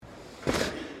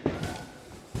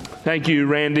Thank you,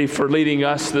 Randy, for leading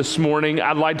us this morning.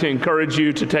 I'd like to encourage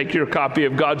you to take your copy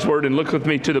of God's Word and look with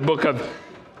me to the book of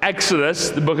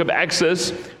Exodus. The book of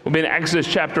Exodus. We'll be in Exodus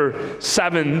chapter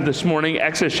 7 this morning,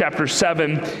 Exodus chapter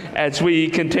 7, as we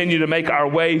continue to make our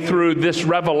way through this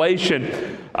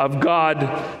revelation of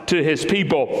God to His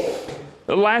people.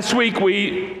 Last week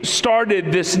we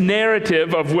started this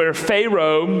narrative of where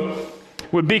Pharaoh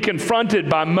would be confronted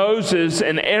by Moses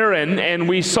and Aaron, and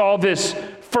we saw this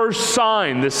first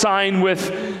sign, the sign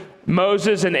with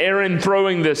Moses and Aaron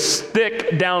throwing the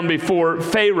stick down before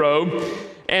Pharaoh,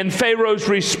 and Pharaoh's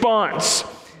response.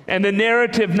 And the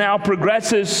narrative now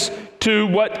progresses to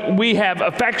what we have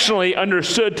affectionately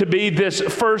understood to be this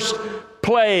first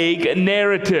plague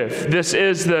narrative. This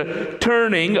is the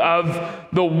turning of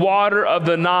the water of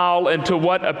the Nile into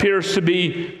what appears to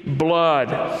be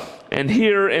blood. And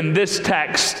here in this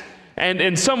text, and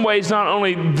in some ways, not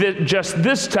only just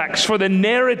this text, for the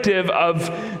narrative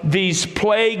of these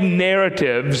plague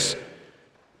narratives,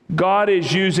 God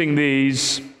is using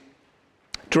these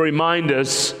to remind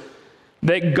us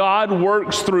that God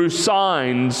works through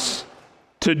signs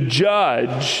to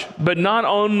judge, but not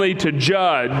only to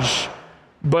judge,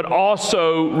 but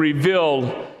also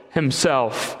reveal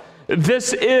Himself.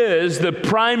 This is the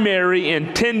primary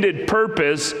intended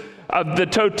purpose of the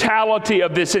totality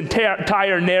of this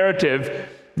entire narrative,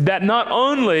 that not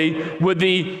only would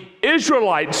the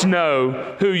Israelites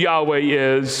know who Yahweh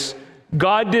is,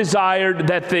 God desired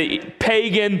that the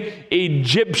pagan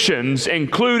Egyptians,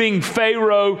 including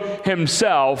Pharaoh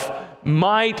himself,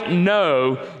 might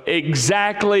know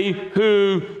exactly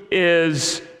who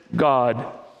is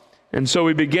God. And so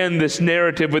we begin this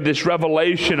narrative with this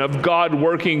revelation of God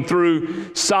working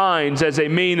through signs as a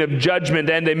mean of judgment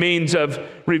and a means of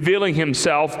revealing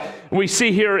Himself. We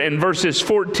see here in verses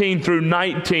 14 through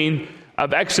 19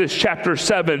 of Exodus chapter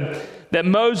 7 that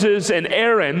Moses and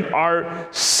Aaron are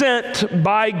sent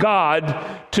by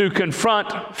God to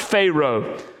confront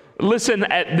Pharaoh. Listen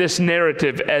at this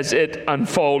narrative as it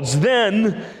unfolds.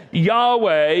 Then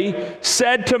Yahweh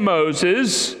said to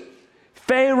Moses,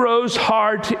 Pharaoh's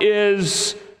heart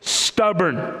is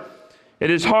stubborn. It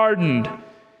is hardened.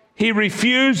 He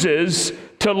refuses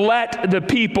to let the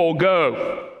people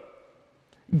go.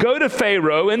 Go to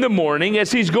Pharaoh in the morning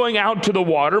as he's going out to the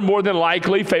water. More than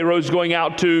likely, Pharaoh's going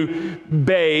out to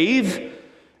bathe.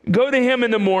 Go to him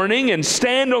in the morning and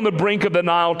stand on the brink of the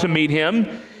Nile to meet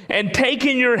him, and take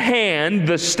in your hand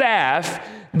the staff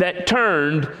that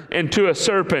turned into a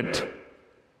serpent.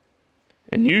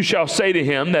 And you shall say to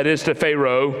him, that is to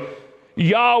Pharaoh,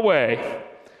 Yahweh,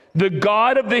 the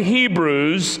God of the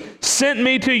Hebrews, sent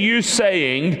me to you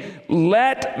saying,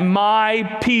 let my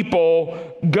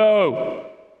people go.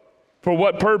 For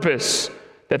what purpose?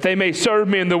 That they may serve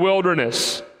me in the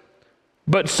wilderness.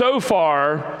 But so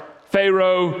far,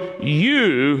 Pharaoh,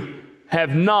 you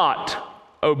have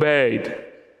not obeyed.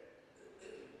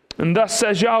 And thus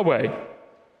says Yahweh,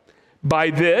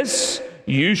 by this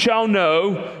you shall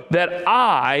know that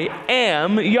I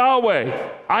am Yahweh.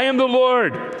 I am the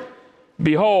Lord.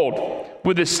 Behold,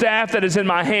 with the staff that is in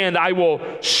my hand, I will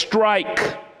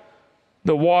strike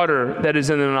the water that is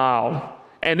in the Nile,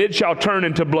 and it shall turn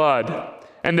into blood,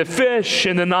 and the fish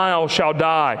in the Nile shall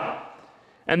die,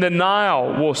 and the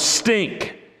Nile will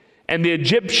stink, and the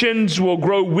Egyptians will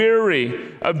grow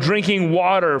weary of drinking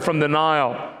water from the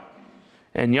Nile.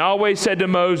 And Yahweh said to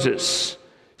Moses,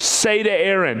 say to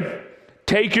Aaron,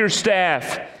 take your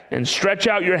staff and stretch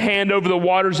out your hand over the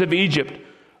waters of Egypt,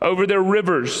 over their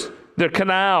rivers, their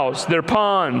canals, their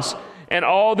ponds, and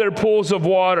all their pools of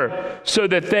water, so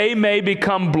that they may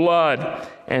become blood.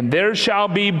 And there shall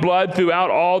be blood throughout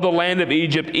all the land of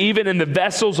Egypt, even in the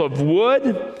vessels of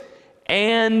wood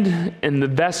and in the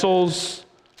vessels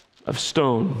of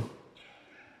stone.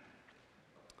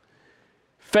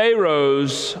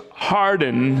 Pharaoh's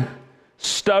hardened,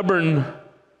 stubborn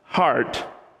heart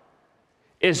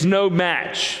is no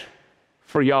match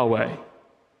for Yahweh.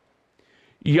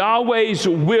 Yahweh's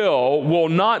will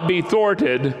not be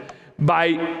thwarted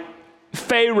by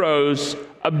Pharaoh's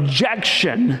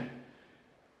objection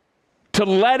to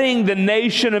letting the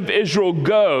nation of Israel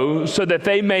go so that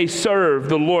they may serve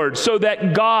the Lord, so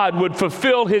that God would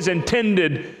fulfill His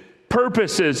intended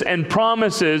purposes and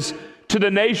promises to the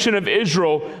nation of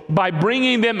Israel by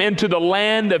bringing them into the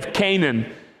land of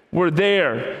Canaan, where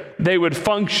there they would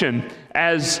function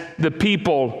as the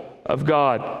people of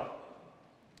God.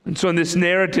 And so in this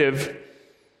narrative,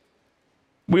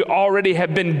 we already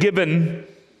have been given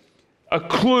a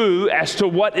clue as to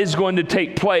what is going to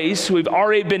take place. We've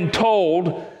already been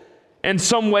told in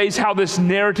some ways how this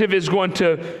narrative is going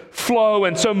to flow.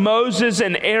 And so Moses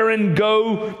and Aaron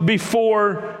go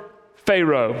before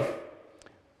Pharaoh.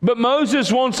 But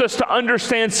Moses wants us to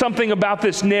understand something about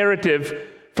this narrative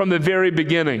from the very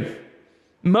beginning.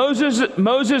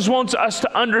 Moses wants us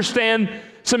to understand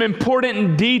some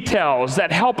important details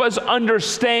that help us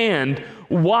understand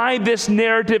why this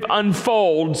narrative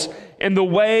unfolds in the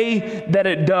way that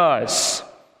it does.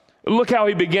 Look how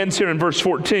he begins here in verse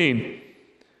 14.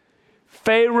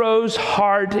 Pharaoh's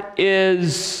heart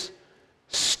is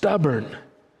stubborn.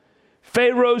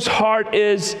 Pharaoh's heart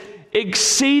is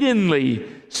exceedingly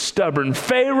stubborn.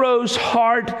 Pharaoh's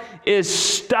heart is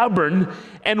stubborn.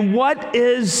 And what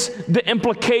is the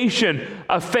implication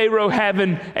of Pharaoh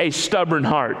having a stubborn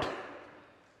heart?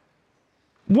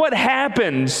 What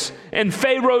happens in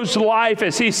Pharaoh's life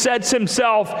as he sets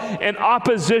himself in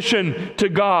opposition to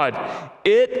God?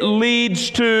 It leads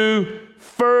to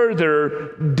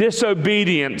further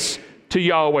disobedience to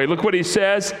Yahweh. Look what he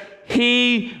says.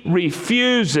 He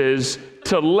refuses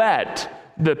to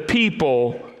let the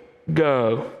people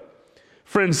go.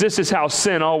 Friends, this is how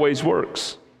sin always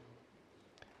works.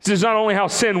 This is not only how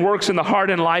sin works in the heart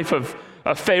and life of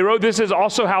Pharaoh, this is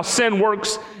also how sin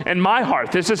works in my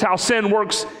heart. This is how sin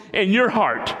works in your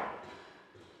heart.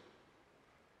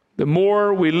 The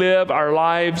more we live our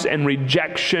lives in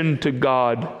rejection to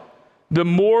God, the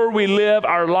more we live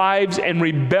our lives in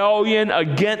rebellion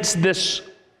against this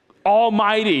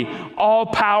almighty,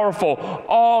 all-powerful,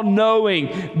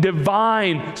 all-knowing,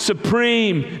 divine,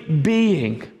 supreme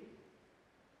being,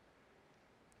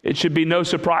 it should be no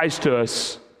surprise to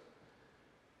us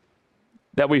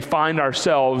that we find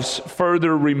ourselves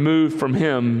further removed from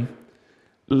Him,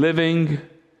 living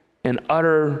in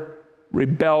utter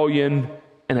rebellion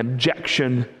and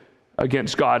objection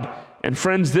against God. And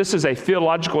friends, this is a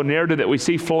theological narrative that we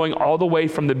see flowing all the way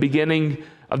from the beginning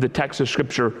of the text of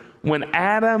Scripture. When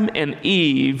Adam and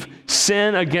Eve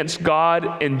sin against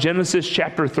God in Genesis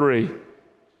chapter 3,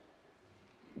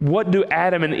 what do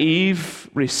Adam and Eve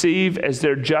receive as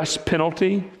their just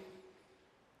penalty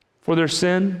for their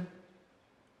sin?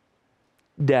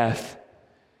 Death.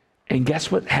 And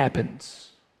guess what happens?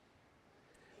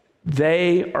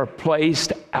 They are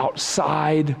placed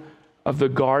outside of the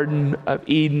Garden of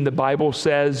Eden, the Bible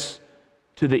says,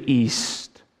 to the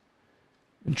east.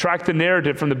 And track the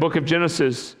narrative from the book of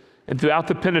Genesis and throughout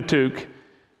the Pentateuch.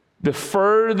 The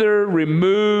further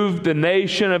removed the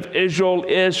nation of Israel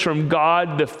is from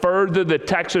God, the further the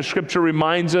text of Scripture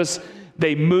reminds us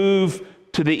they move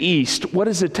to the east. What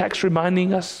is the text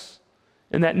reminding us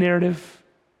in that narrative?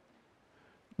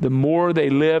 The more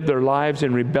they live their lives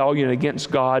in rebellion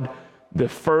against God, the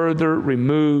further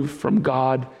removed from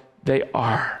God they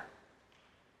are.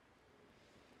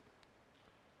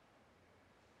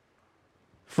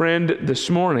 Friend, this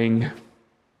morning,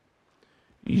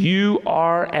 you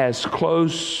are as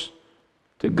close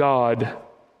to God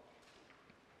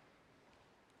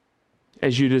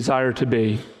as you desire to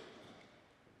be.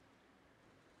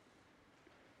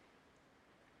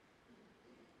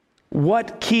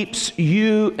 What keeps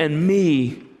you and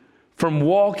me from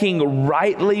walking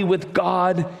rightly with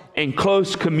God and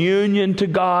close communion to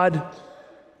God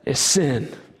is sin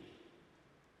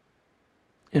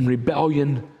and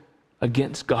rebellion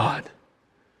against God.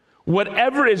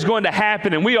 Whatever is going to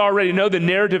happen, and we already know the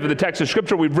narrative of the text of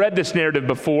Scripture, we've read this narrative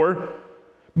before,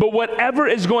 but whatever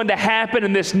is going to happen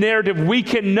in this narrative, we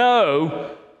can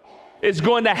know is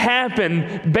going to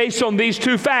happen based on these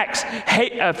two facts.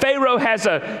 Pharaoh has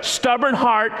a stubborn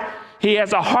heart. He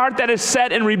has a heart that is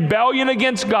set in rebellion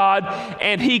against God,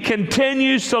 and he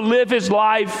continues to live his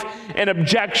life in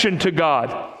objection to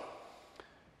God.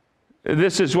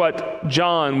 This is what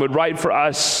John would write for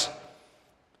us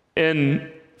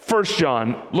in 1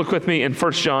 John. Look with me in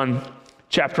 1 John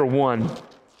chapter 1.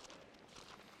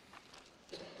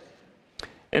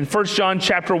 In 1 John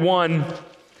chapter 1,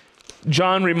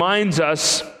 John reminds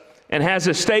us and has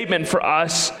a statement for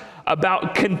us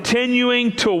about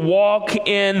continuing to walk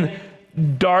in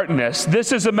darkness.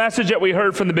 This is a message that we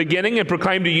heard from the beginning and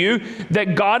proclaimed to you,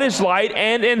 that God is light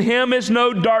and in Him is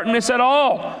no darkness at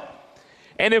all.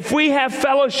 And if we have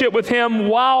fellowship with Him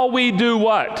while we do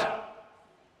what?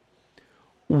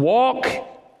 Walk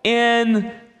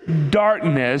in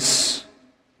darkness,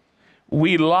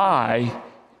 we lie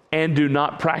and do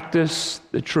not practice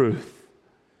the truth.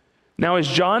 Now, is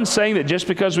John saying that just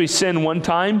because we sin one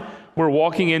time, we're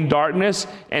walking in darkness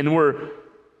and we're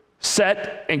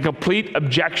set in complete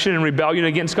objection and rebellion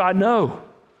against God? No.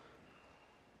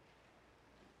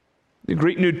 The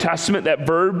Greek New Testament, that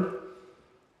verb,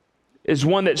 is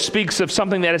one that speaks of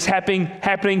something that is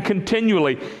happening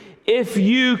continually. If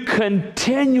you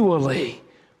continually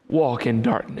walk in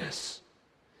darkness.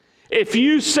 if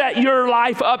you set your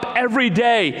life up every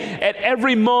day, at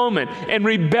every moment, in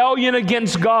rebellion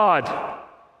against God,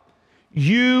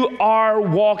 you are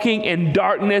walking in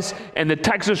darkness, and the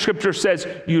text of Scripture says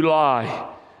you lie.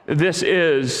 This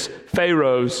is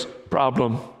Pharaoh's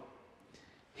problem.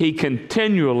 He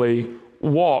continually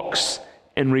walks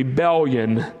in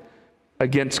rebellion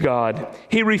against God.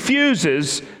 He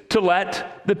refuses to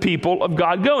let the people of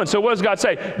God go. And so what does God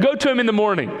say? Go to him in the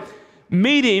morning.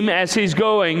 Meet him as he's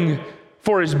going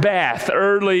for his bath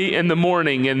early in the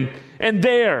morning. And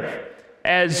there,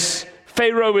 as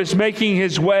Pharaoh is making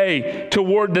his way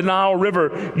toward the Nile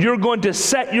River, you're going to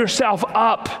set yourself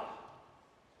up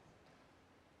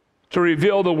to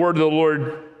reveal the word of the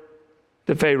Lord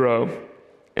to Pharaoh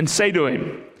and say to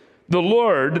him, the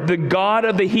Lord, the God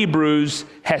of the Hebrews,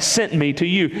 has sent me to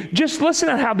you. Just listen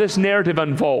to how this narrative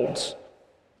unfolds.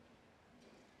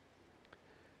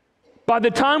 By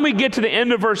the time we get to the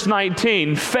end of verse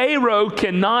 19, Pharaoh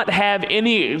cannot have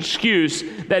any excuse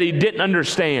that he didn't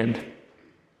understand.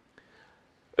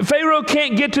 Pharaoh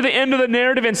can't get to the end of the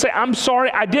narrative and say, I'm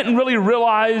sorry, I didn't really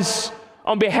realize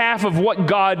on behalf of what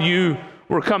God you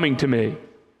were coming to me.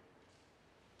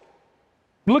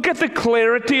 Look at the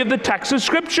clarity of the text of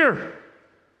Scripture.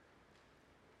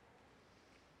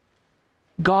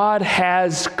 God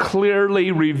has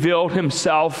clearly revealed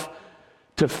himself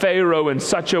to Pharaoh in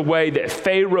such a way that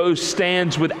Pharaoh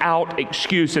stands without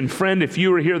excuse. And friend, if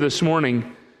you are here this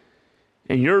morning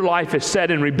and your life is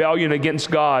set in rebellion against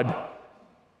God,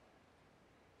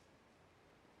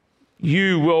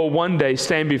 you will one day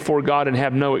stand before God and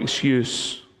have no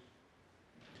excuse.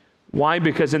 Why?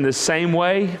 Because in the same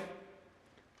way,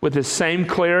 with the same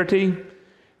clarity,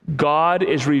 God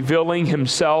is revealing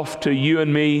himself to you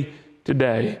and me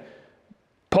today.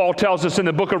 Paul tells us in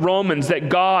the book of Romans that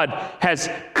God has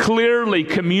clearly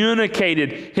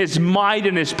communicated his might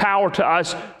and his power to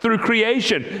us through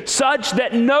creation, such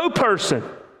that no person,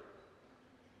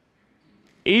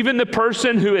 even the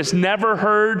person who has never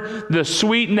heard the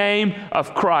sweet name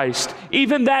of Christ,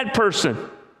 even that person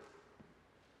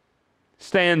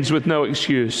stands with no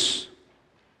excuse.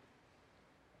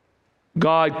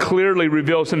 God clearly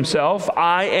reveals himself.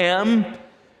 I am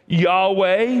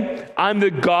Yahweh. I'm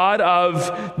the God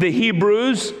of the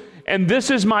Hebrews, and this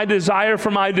is my desire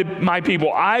for my people.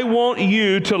 I want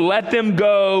you to let them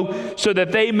go so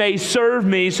that they may serve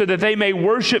me, so that they may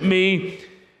worship me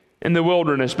in the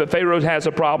wilderness. But Pharaoh has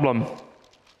a problem.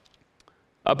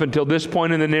 Up until this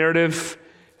point in the narrative,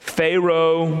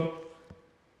 Pharaoh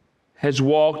has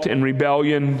walked in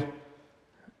rebellion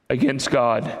against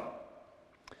God.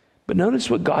 But notice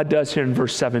what God does here in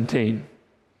verse 17.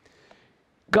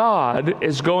 God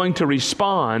is going to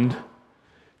respond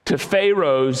to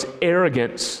Pharaoh's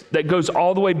arrogance that goes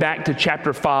all the way back to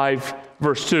chapter 5,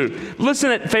 verse 2.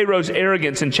 Listen at Pharaoh's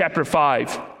arrogance in chapter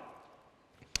 5.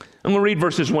 I'm going to read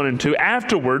verses 1 and 2.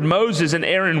 Afterward, Moses and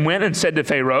Aaron went and said to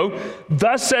Pharaoh,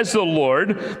 thus says the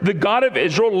Lord, the God of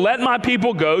Israel, let my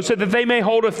people go so that they may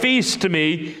hold a feast to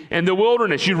me in the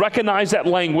wilderness. You recognize that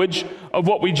language of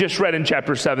what we just read in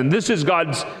chapter 7. This is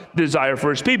God's desire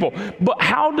for his people. But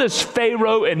how does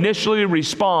Pharaoh initially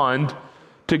respond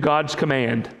to God's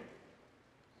command?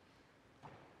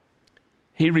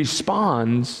 He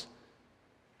responds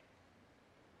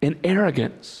in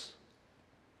arrogance.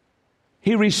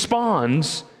 He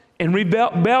responds in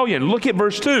rebellion. Look at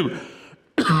verse 2.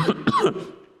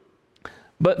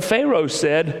 But Pharaoh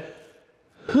said,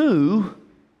 who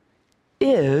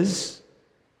is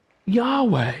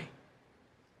Yahweh?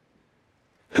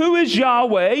 Who is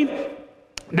Yahweh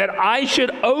that I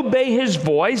should obey his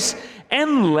voice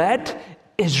and let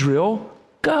Israel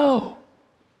go?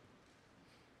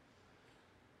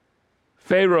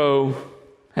 Pharaoh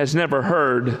has never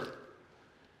heard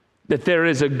that there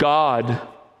is a God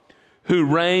who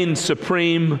reigns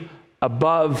supreme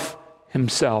above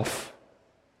himself.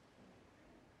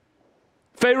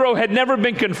 Pharaoh had never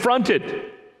been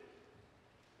confronted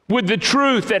with the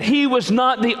truth that he was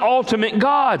not the ultimate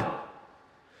God.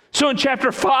 So in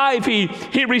chapter 5,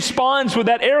 he responds with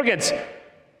that arrogance.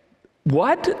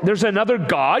 What? There's another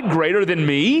God greater than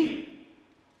me?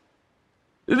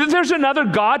 There's another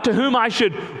God to whom I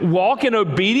should walk in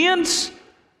obedience?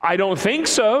 I don't think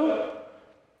so.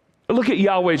 Look at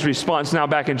Yahweh's response now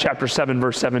back in chapter 7,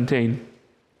 verse 17.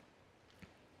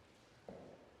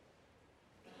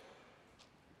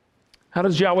 How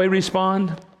does Yahweh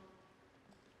respond?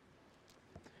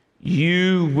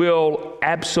 You will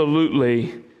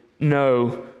absolutely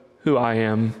know who I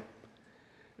am.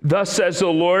 Thus says the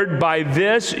Lord, by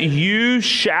this you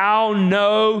shall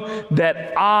know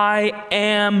that I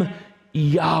am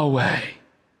Yahweh.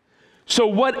 So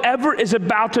whatever is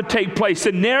about to take place,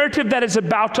 the narrative that is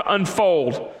about to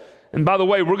unfold, and by the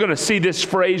way, we're going to see this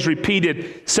phrase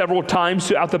repeated several times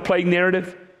throughout the plague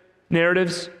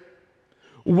narratives.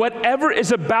 Whatever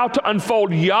is about to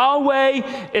unfold,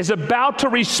 Yahweh is about to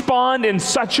respond in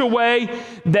such a way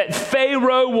that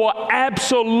Pharaoh will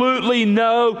absolutely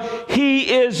know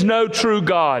he is no true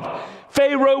God.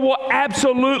 Pharaoh will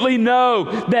absolutely know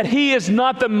that he is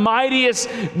not the mightiest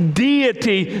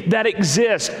deity that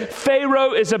exists.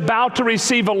 Pharaoh is about to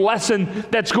receive a lesson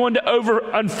that's going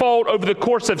to unfold over the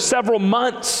course of several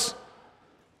months.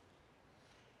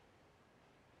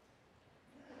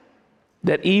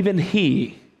 That even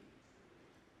he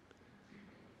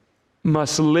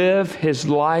must live his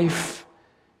life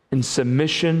in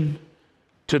submission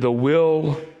to the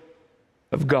will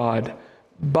of God.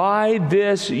 By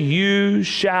this you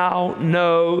shall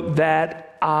know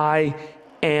that I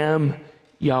am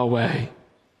Yahweh.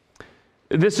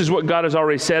 This is what God has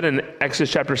already said in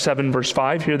Exodus chapter 7, verse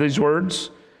 5. Hear these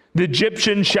words. The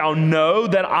Egyptians shall know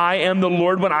that I am the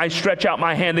Lord when I stretch out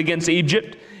my hand against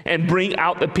Egypt and bring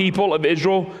out the people of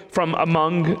Israel from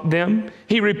among them.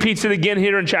 He repeats it again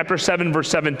here in chapter 7, verse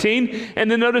 17.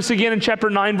 And then notice again in chapter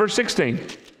 9, verse 16.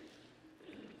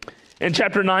 In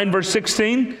chapter 9, verse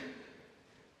 16,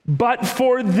 but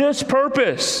for this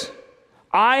purpose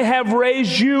I have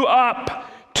raised you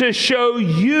up to show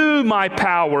you my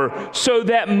power, so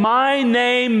that my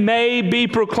name may be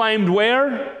proclaimed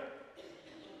where?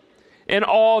 In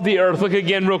all the earth. Look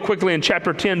again real quickly in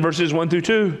chapter 10, verses 1 through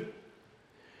 2.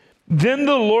 Then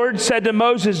the Lord said to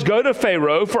Moses, go to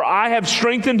Pharaoh, for I have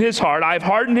strengthened his heart, I have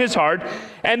hardened his heart,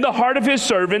 and the heart of his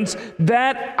servants,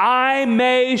 that I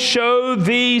may show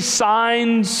thee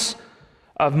signs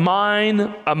of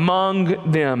mine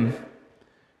among them.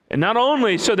 And not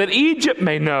only so that Egypt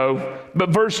may know, but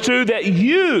verse 2, that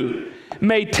you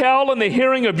may tell in the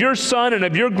hearing of your son and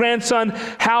of your grandson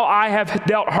how I have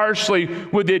dealt harshly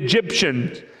with the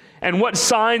Egyptians and what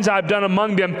signs I've done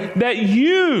among them, that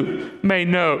you may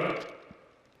know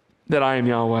that I am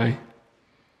Yahweh.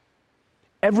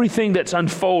 Everything that's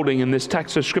unfolding in this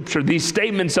text of Scripture, these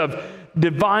statements of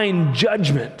divine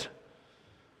judgment,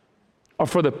 are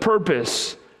for the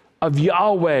purpose of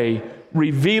Yahweh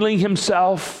revealing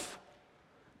himself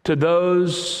to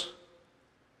those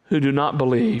who do not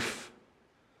believe.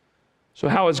 So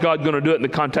how is God going to do it in the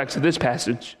context of this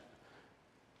passage?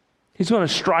 He's going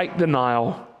to strike the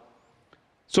Nile.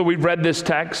 So we've read this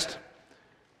text.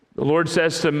 The Lord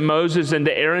says to Moses and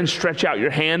to Aaron, stretch out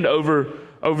your hand over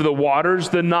the waters.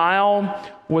 The Nile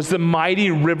was the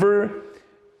mighty river.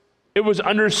 It was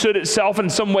understood itself in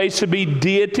some ways to be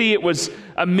deity. It was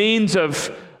a means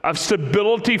of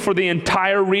stability for the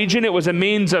entire region. It was a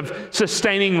means of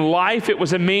sustaining life. It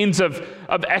was a means of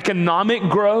economic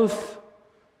growth.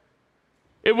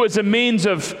 It was a means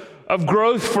of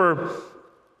growth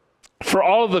for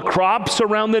all of the crops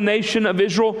around the nation of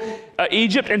Israel,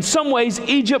 Egypt. In some ways,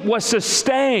 Egypt was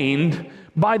sustained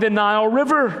by the Nile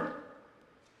River.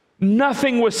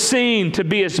 Nothing was seen to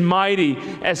be as mighty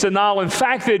as the Nile. In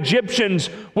fact, the Egyptians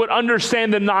would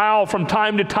understand the Nile from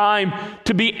time to time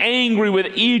to be angry with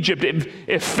Egypt.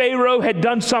 If Pharaoh had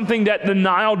done something that the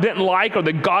Nile didn't like, or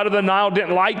the god of the Nile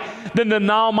didn't like, then the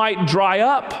Nile might dry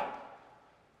up.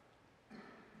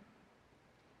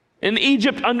 And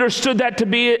Egypt understood that to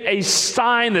be a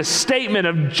sign, a statement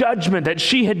of judgment, that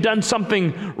she had done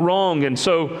something wrong. And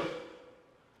so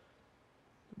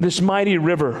this mighty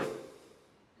river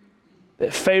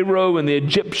that Pharaoh and the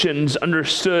Egyptians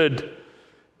understood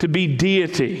to be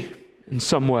deity in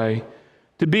some way,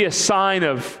 to be a sign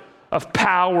of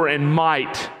power and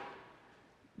might,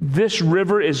 this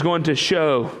river is going to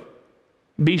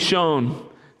be shown.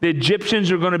 The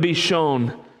Egyptians are going to be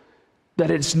shown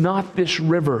that it's not this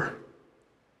river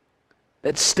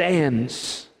that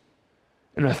stands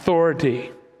in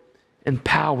authority and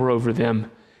power over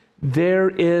them. There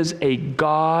is a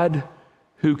God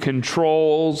who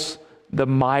controls the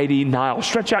mighty Nile.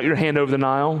 Stretch out your hand over the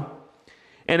Nile.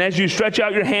 And as you stretch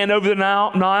out your hand over the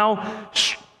Nile,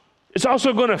 it's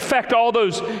also going to affect all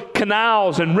those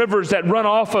canals and rivers that run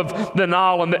off of the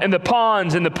Nile and the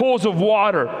ponds and the pools of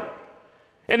water.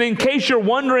 And in case you're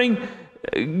wondering,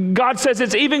 God says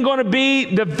it's even going to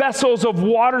be the vessels of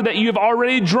water that you've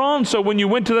already drawn. So when you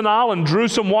went to the Nile and drew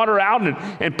some water out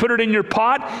and put it in your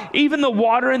pot, even the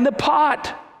water in the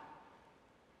pot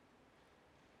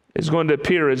is going to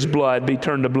appear as blood, be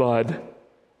turned to blood.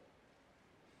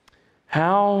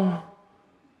 How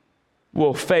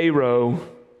will Pharaoh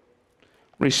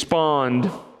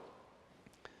respond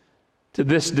to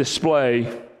this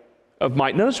display of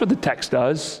might? Notice what the text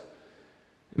does.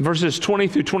 In verses 20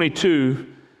 through 22,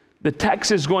 the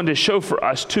text is going to show for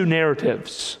us two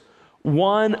narratives,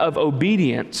 one of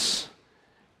obedience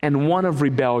and one of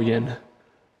rebellion.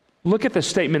 Look at the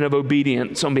statement of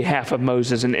obedience on behalf of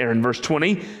Moses and Aaron. Verse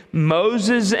 20,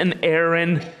 Moses and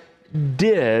Aaron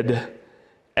did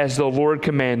as the Lord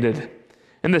commanded.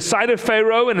 In the sight of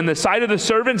Pharaoh and in the sight of the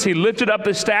servants, he lifted up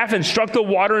the staff and struck the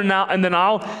water in the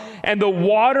Nile, and the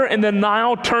water in the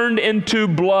Nile turned into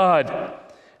blood.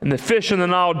 And the fish in the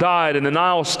Nile died, and the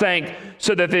Nile stank,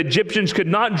 so that the Egyptians could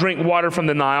not drink water from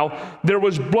the Nile. There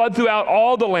was blood throughout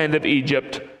all the land of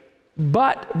Egypt.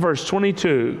 But, verse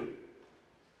 22,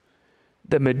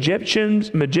 the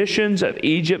magicians of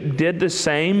Egypt did the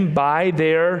same by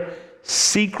their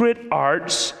secret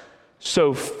arts,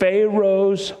 so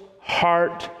Pharaoh's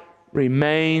heart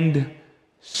remained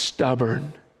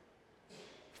stubborn.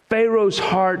 Pharaoh's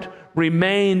heart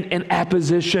remained in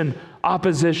opposition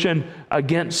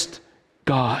against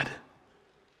God.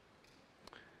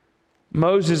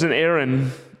 Moses and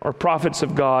Aaron are prophets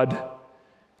of God,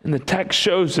 and the text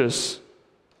shows us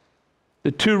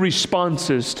the two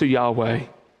responses to Yahweh.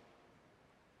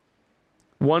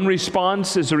 One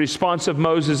response is the response of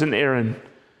Moses and Aaron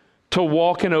to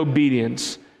walk in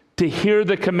obedience, to hear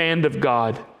the command of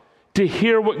God, to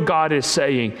hear what God is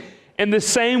saying. In the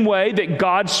same way that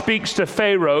God speaks to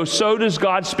Pharaoh, so does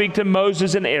God speak to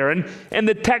Moses and Aaron. And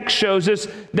the text shows us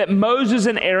that Moses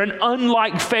and Aaron,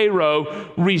 unlike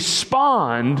Pharaoh,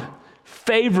 respond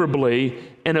favorably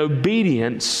in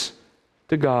obedience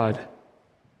to God.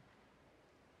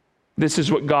 This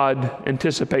is what God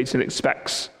anticipates and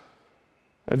expects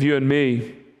of you and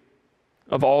me,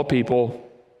 of all people,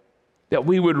 that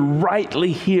we would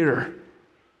rightly hear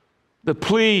the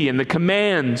plea and the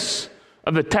commands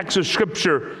of the text of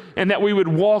Scripture, and that we would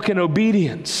walk in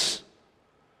obedience.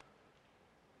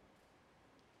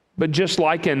 But just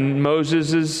like in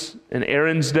Moses' and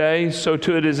Aaron's day, so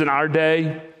too it is in our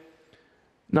day.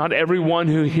 Not everyone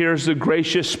who hears the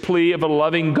gracious plea of a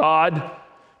loving God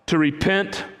to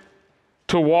repent,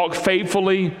 to walk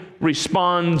faithfully,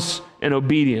 responds in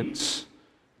obedience.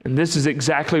 And this is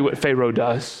exactly what Pharaoh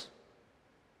does.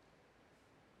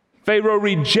 Pharaoh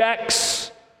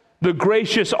rejects the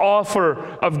gracious offer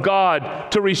of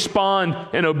God to respond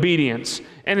in obedience.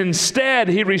 And instead,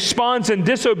 he responds in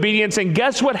disobedience. And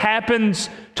guess what happens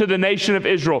to the nation of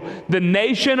Israel? The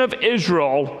nation of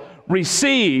Israel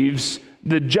receives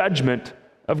the judgment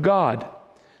of God.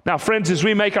 Now, friends, as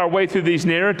we make our way through these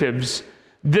narratives,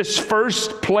 this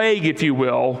first plague, if you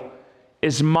will,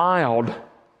 is mild,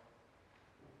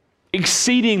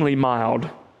 exceedingly mild,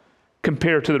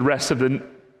 compared to the rest of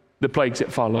the plagues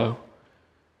that follow.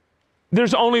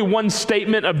 There's only one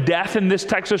statement of death in this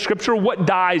text of Scripture. What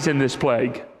dies in this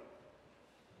plague?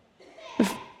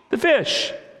 The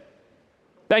fish.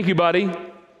 Thank you, buddy.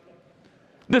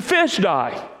 The fish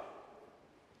die.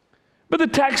 But the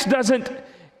text doesn't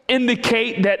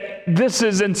indicate that this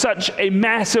is in such a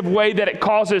massive way that it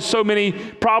causes so many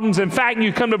problems. In fact,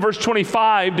 you come to verse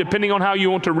 25, depending on how you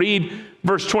want to read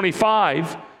verse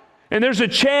 25, and there's a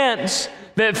chance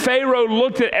that Pharaoh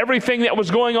looked at everything that was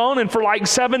going on and for like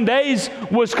 7 days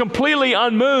was completely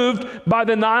unmoved by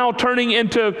the Nile turning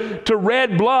into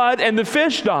red blood and the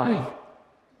fish dying.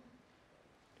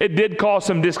 It did cause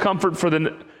some discomfort for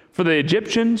the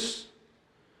Egyptians.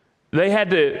 They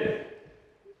had to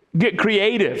get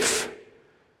creative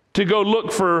to go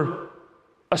look for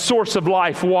a source of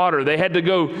life water. They had to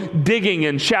go digging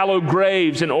in shallow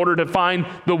graves in order to find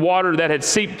the water that had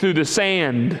seeped through the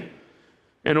sand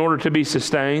in order to be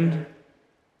sustained.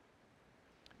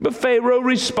 But Pharaoh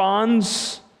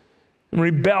responds in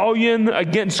rebellion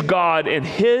against God, and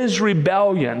his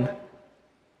rebellion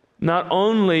not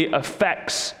only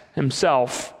affects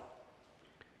himself,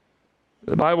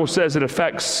 the Bible says it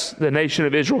affects the nation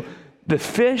of Israel. The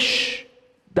fish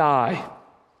die.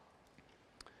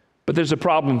 But there's a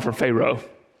problem for Pharaoh.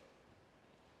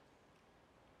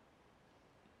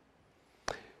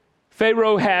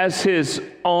 Pharaoh has his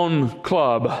own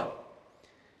club.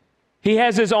 He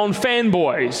has his own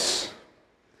fanboys.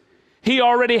 He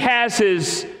already has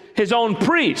his own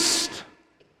priest.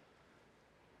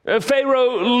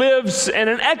 Pharaoh lives in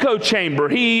an echo chamber.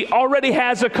 He already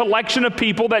has a collection of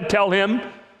people that tell him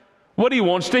what he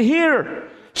wants to hear.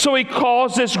 So he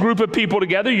calls this group of people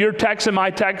together. Your text and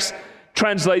my text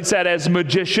translates that as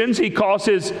magicians. He calls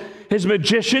his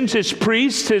magicians, his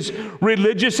priests, his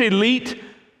religious elite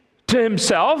to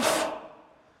himself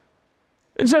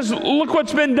and says, look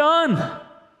what's been done.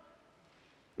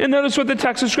 And notice what the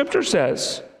text of Scripture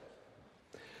says.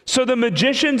 So the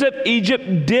magicians of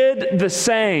Egypt did the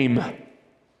same.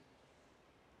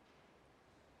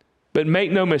 But make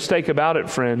no mistake about it,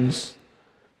 friends.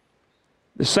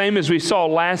 The same as we saw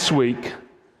last week,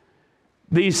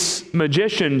 these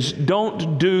magicians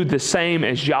don't do the same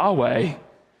as Yahweh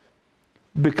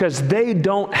because they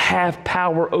don't have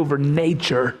power over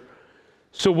nature.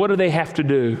 So what do they have to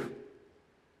do?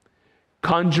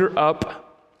 Conjure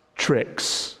up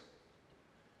tricks.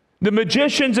 The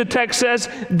magicians, the text says,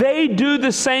 they do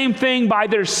the same thing by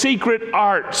their secret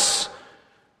arts.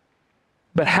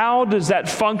 But how does that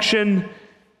function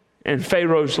in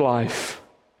Pharaoh's life?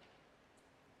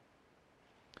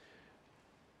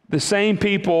 The same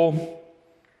people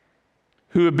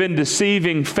who have been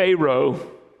deceiving Pharaoh,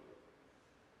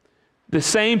 the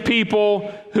same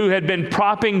people who had been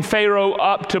propping Pharaoh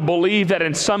up to believe that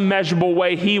in some measurable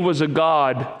way he was a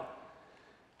god,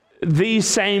 these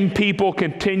same people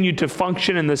continued to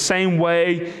function in the same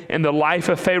way in the life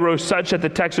of Pharaoh, such that the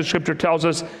text of Scripture tells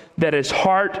us that his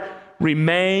heart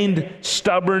remained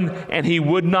stubborn and he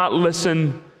would not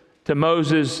listen to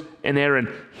Moses and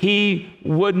Aaron. He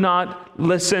would not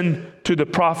listen to the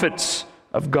prophets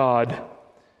of God.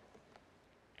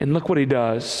 And look what he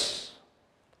does.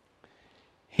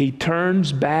 He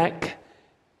turns back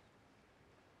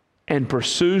and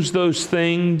pursues those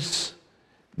things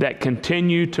that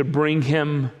continue to bring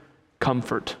him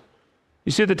comfort.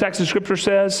 You see what the text of Scripture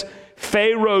says?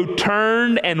 Pharaoh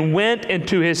turned and went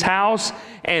into his house,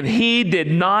 and he did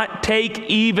not take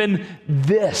even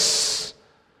this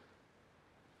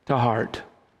to heart.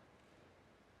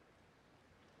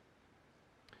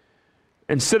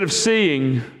 Instead of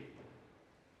seeing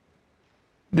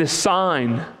this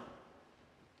sign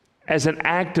as an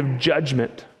act of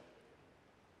judgment,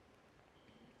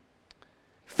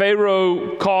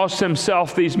 Pharaoh calls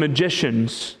himself these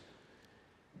magicians,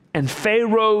 and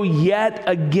Pharaoh yet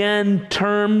again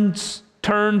turns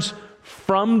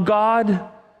from God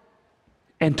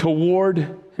and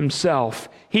toward himself.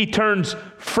 He turns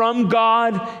from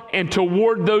God and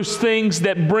toward those things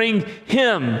that bring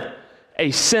him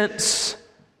a sense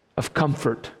of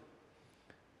comfort.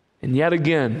 And yet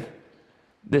again,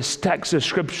 this text of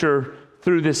Scripture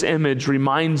through this image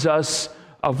reminds us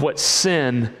of what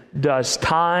sin does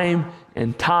time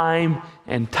and time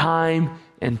and time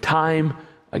and time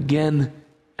again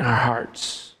in our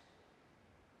hearts.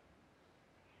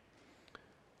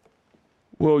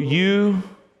 Will you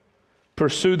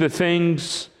pursue the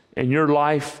things in your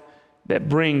life that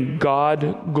bring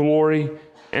God glory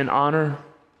and honor?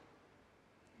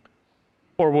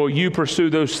 Or will you pursue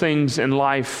those things in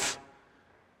life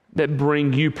that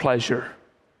bring you pleasure,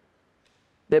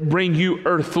 that bring you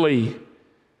earthly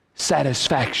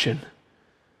satisfaction?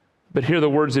 But hear the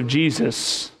words of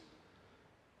Jesus.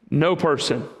 No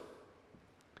person,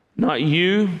 not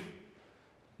you,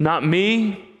 not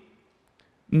me,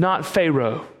 not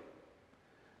Pharaoh,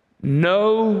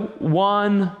 no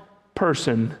one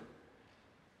person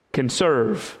can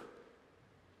serve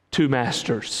two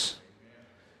masters.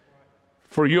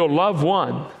 For you'll love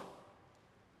one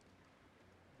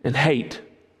and hate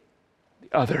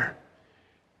the other.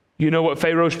 You know what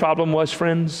Pharaoh's problem was,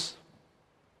 friends?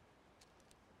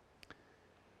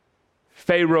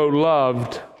 Pharaoh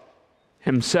loved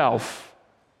himself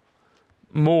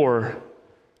more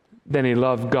than he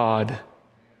loved God.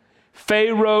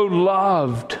 Pharaoh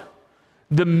loved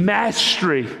the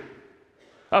mastery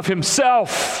of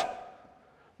himself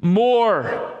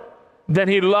more than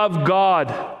he loved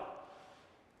God.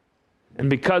 And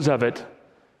because of it,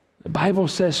 the Bible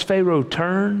says Pharaoh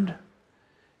turned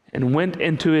and went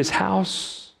into his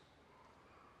house,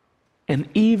 and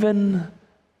even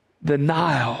the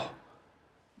Nile,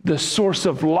 the source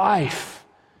of life,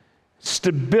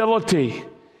 stability,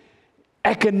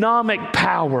 economic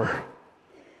power,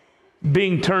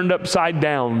 being turned upside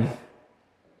down,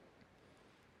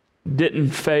 didn't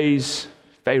faze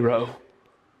Pharaoh.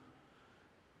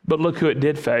 But look who it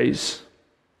did faze.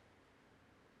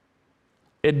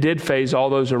 It did faze all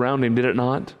those around him, did it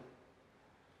not?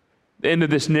 The end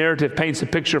of this narrative paints a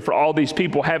picture for all these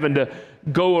people having to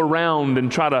go around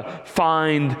and try to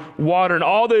find water. And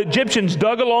all the Egyptians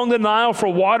dug along the Nile for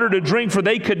water to drink, for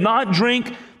they could not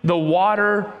drink the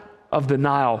water of the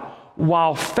Nile.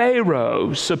 While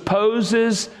Pharaoh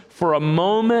supposes for a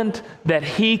moment that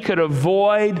he could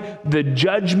avoid the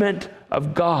judgment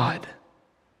of God.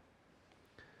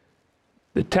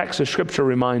 The text of Scripture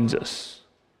reminds us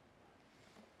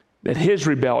that his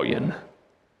rebellion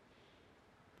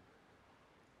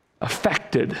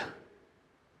affected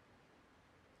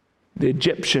the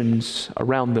Egyptians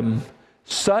around them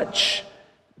such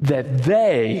that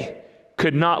they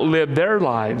could not live their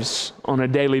lives on a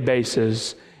daily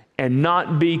basis and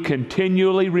not be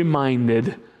continually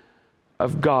reminded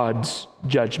of God's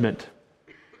judgment.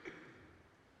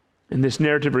 And this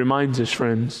narrative reminds us,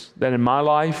 friends, that in my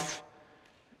life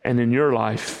and in your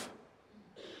life,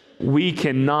 we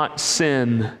cannot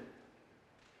sin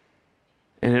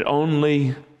and it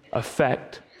only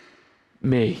affect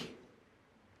me.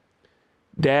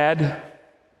 Dad,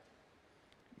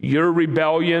 your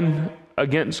rebellion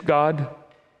against God,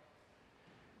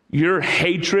 your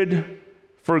hatred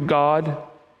for God,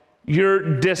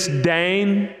 your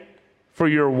disdain for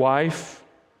your wife,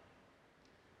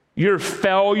 your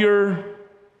failure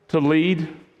to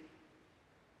lead,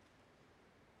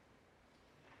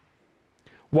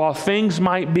 while things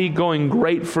might be going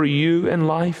great for you in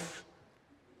life,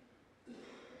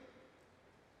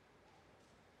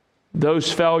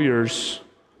 those failures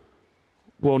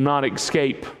will not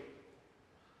escape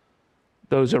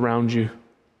those around you.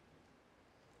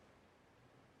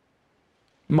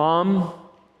 Mom,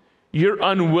 your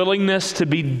unwillingness to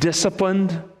be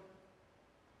disciplined,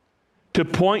 to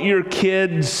point your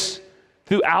kids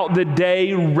throughout the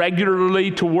day regularly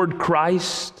toward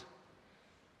Christ,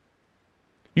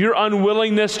 your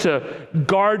unwillingness to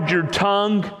guard your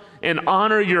tongue and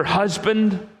honor your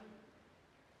husband,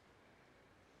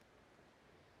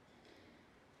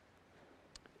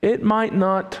 it might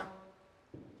not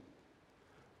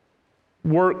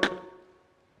work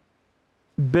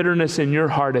bitterness in your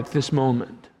heart at this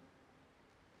moment.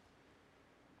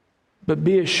 But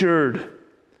be assured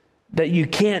that you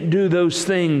can't do those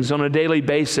things on a daily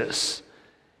basis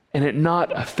and it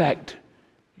not affect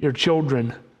your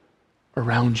children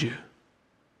around you.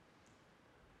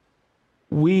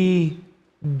 We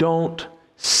don't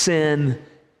sin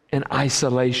in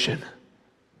isolation.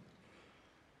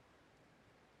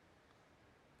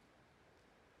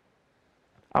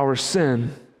 Our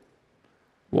sin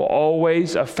will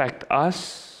always affect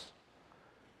us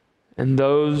and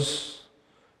those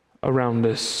around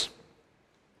us.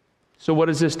 So what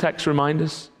does this text remind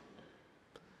us?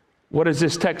 What does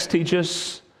this text teach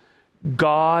us?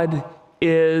 God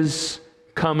is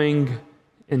coming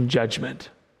in judgment.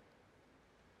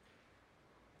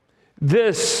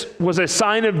 This was a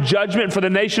sign of judgment for the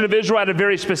nation of Israel at a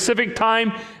very specific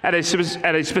time, at a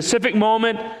specific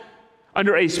moment,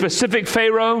 under a specific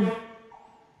Pharaoh.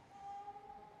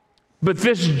 But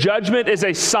this judgment is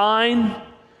a sign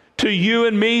to you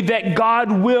and me that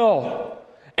God will.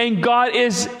 And God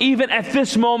is, even at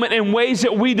this moment, in ways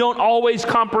that we don't always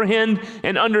comprehend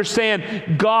and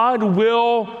understand, God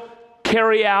will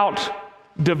carry out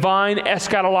divine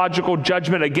eschatological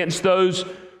judgment against those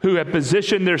who have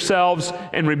positioned themselves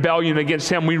in rebellion against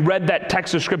Him. We read that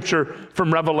text of Scripture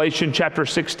from Revelation chapter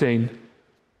 16.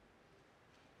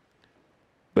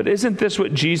 But isn't this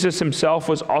what Jesus Himself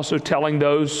was also telling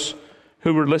those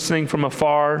who were listening from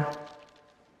afar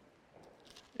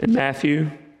in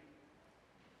Matthew?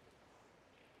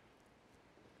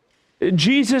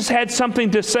 Jesus had something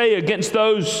to say against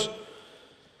those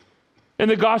in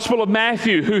the Gospel of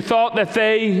Matthew who thought that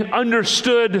they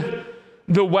understood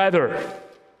the weather.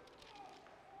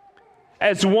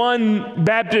 As one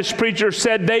Baptist preacher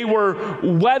said, they were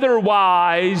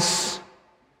weather-wise,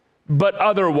 but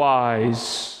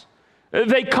otherwise.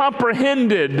 They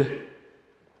comprehended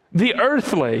the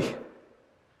earthly,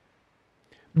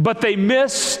 but they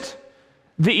missed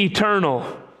the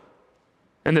eternal.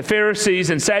 And the Pharisees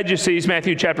and Sadducees,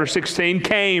 Matthew chapter 16,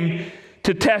 came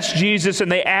to test Jesus,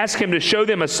 and they asked Him to show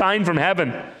them a sign from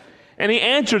heaven. And He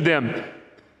answered them,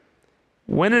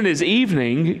 "When it is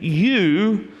evening,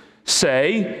 you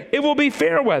say, it will be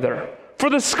fair weather, for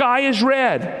the sky is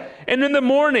red. And in the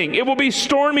morning, it will be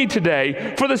stormy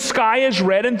today, for the sky is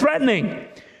red and threatening.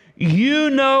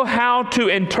 You know how to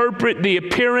interpret the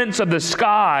appearance of the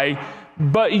sky,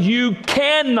 but you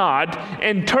cannot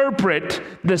interpret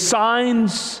the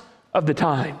signs of the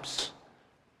times."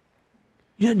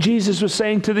 You know what Jesus was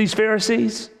saying to these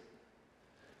Pharisees,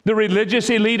 the religious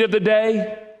elite of the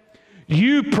day?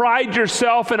 You pride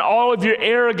yourself in all of your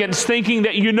arrogance, thinking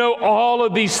that you know all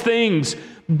of these things,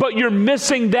 but you're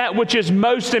missing that which is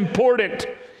most important,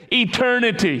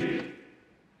 eternity.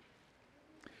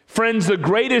 Friends, the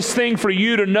greatest thing for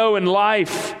you to know in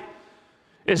life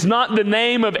is not the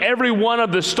name of every one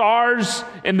of the stars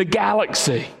in the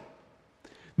galaxy.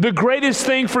 The greatest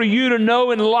thing for you to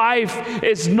know in life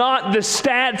is not the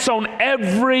stats on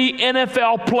every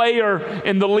NFL player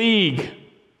in the league.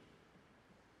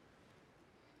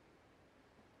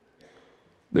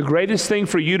 The greatest thing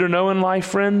for you to know in life,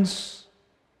 friends,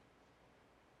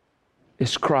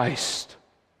 is Christ.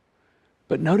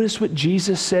 But notice what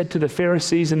Jesus said to the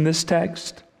Pharisees in this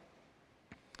text.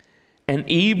 An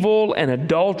evil and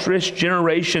adulterous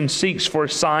generation seeks for a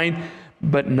sign,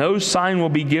 but no sign will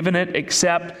be given it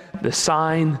except the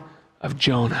sign of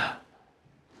Jonah.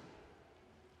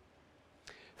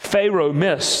 Pharaoh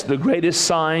missed the greatest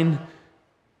sign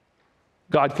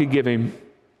God could give him,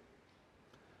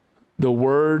 the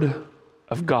Word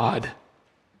of God.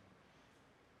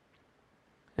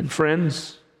 And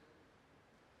friends,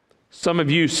 some of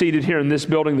you seated here in this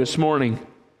building this morning,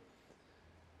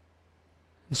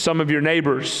 and some of your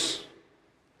neighbors,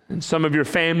 and some of your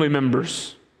family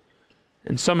members,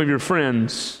 and some of your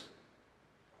friends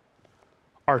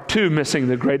are too missing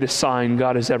the greatest sign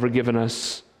God has ever given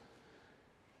us.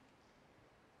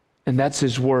 And that's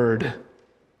His Word.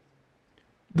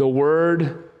 The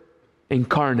Word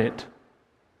incarnate.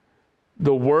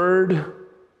 The Word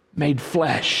made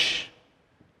flesh.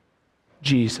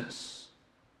 Jesus.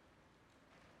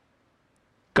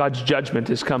 God's judgment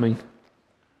is coming.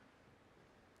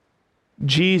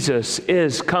 Jesus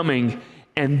is coming,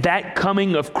 and that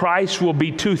coming of Christ will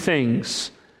be two things: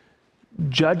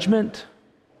 judgment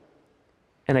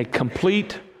and a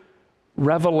complete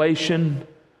revelation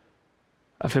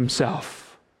of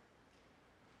Himself.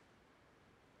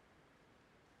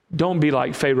 Don't be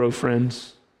like Pharaoh,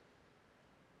 friends.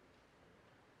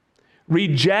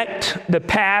 Reject the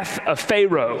path of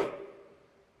Pharaoh.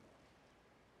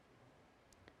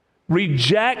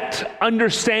 Reject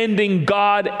understanding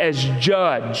God as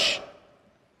judge.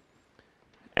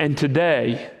 And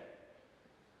today,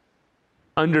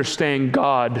 understand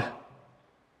God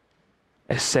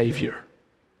as Savior.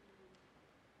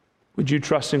 Would you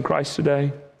trust in Christ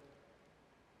today?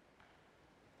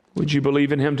 Would you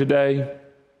believe in Him today?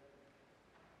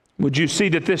 Would you see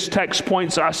that this text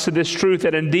points us to this truth,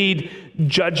 that indeed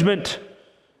judgment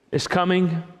is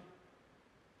coming?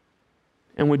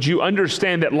 And would you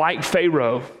understand that, like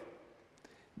Pharaoh,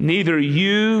 neither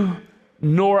you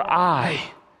nor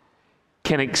I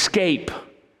can escape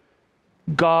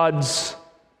God's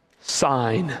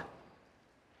sign?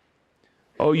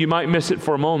 Oh, you might miss it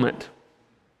for a moment.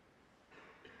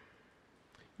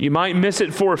 You might miss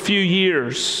it for a few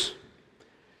years.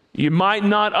 You might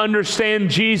not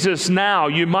understand Jesus now.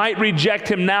 You might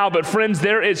reject Him now. But friends,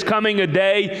 there is coming a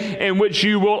day in which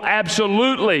you will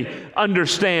absolutely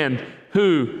understand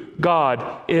who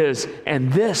God is.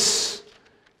 And this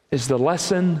is the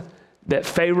lesson that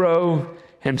Pharaoh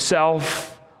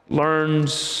himself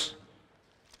learns.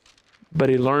 But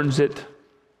he learns it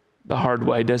the hard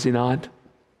way, does he not?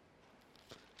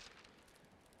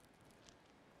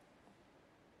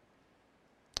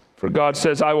 For God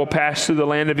says, I will pass through the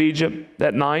land of Egypt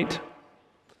that night,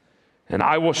 and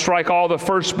I will strike all the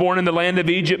firstborn in the land of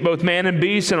Egypt, both man and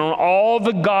beast, and on all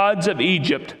the gods of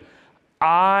Egypt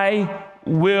I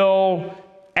will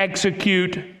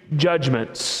execute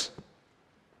judgments.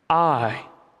 I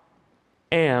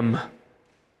am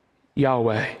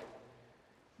Yahweh.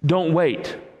 Don't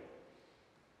wait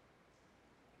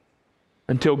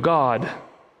until God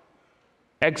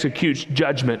executes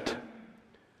judgment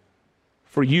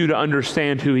for you to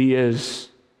understand who He is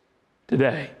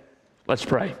today. Let's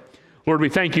pray. Lord, we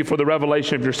thank You for the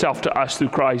revelation of Yourself to us through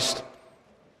Christ.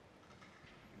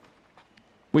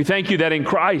 We thank You that in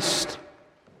Christ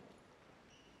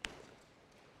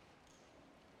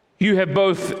You have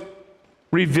both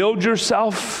revealed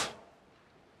Yourself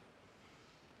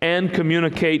and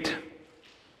communicate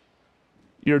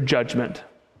Your judgment.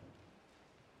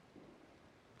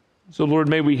 So Lord,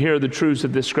 may we hear the truths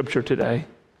of this scripture today.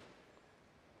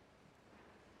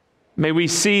 May we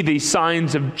see these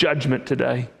signs of judgment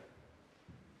today.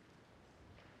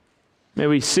 May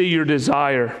we see Your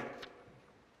desire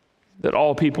that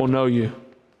all people know You.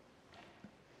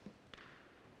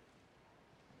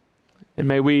 And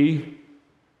may we,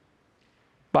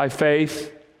 by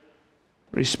faith,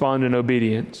 respond in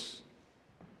obedience.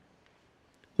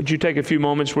 Would you take a few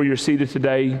moments where you're seated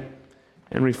today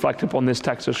and reflect upon this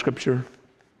text of Scripture?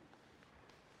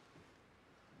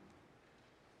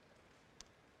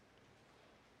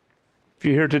 If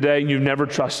you're here today and you've never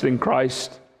trusted in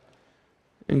Christ,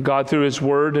 and God through His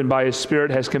Word and by His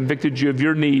Spirit has convicted you of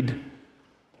your need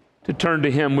to turn to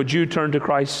Him, would you turn to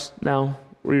Christ now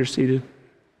where you're seated?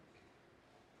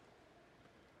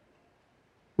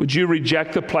 Would you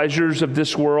reject the pleasures of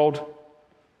this world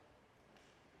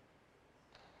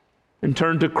and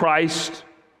turn to Christ,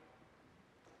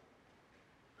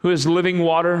 who is living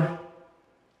water?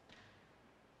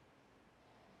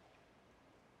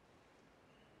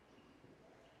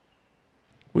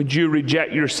 Would you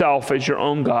reject yourself as your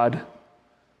own God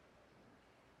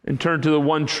and turn to the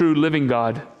one true living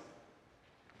God,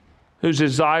 whose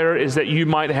desire is that you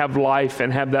might have life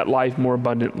and have that life more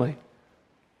abundantly?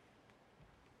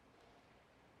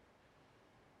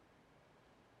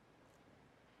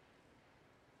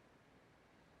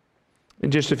 In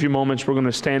just a few moments, we're going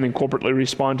to stand and corporately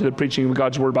respond to the preaching of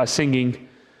God's Word by singing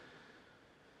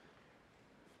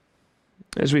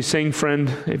As we sing, friend,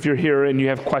 if you're here and you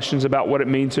have questions about what it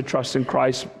means to trust in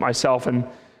Christ, myself and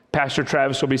Pastor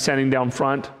Travis will be standing down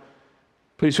front.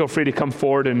 Please feel free to come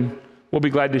forward and we'll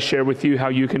be glad to share with you how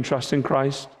you can trust in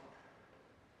Christ.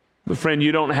 But friend,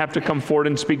 you don't have to come forward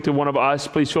and speak to one of us.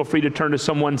 Please feel free to turn to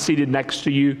someone seated next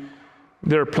to you.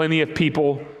 There are plenty of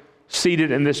people seated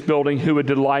in this building who would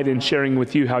delight in sharing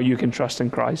with you how you can trust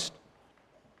in Christ.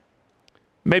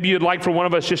 Maybe you'd like for one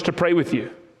of us just to pray with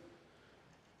you,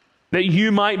 that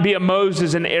you might be a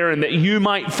Moses and Aaron, that you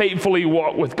might faithfully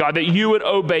walk with God, that you would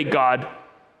obey God,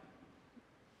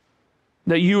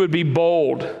 that you would be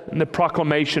bold in the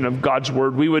proclamation of God's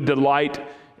word. We would delight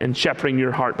in shepherding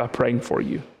your heart by praying for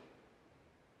you.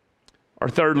 Or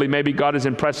thirdly, maybe God has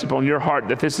impressed upon your heart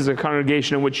that this is a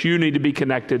congregation in which you need to be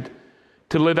connected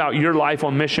to live out your life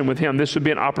on mission with Him. This would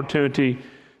be an opportunity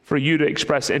for you to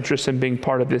express interest in being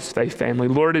part of this faith family.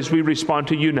 Lord, as we respond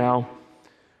to you now,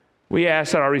 we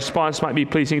ask that our response might be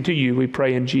pleasing to you. We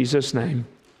pray in Jesus' name.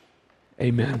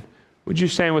 Amen. Would you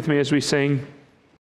stand with me as we sing?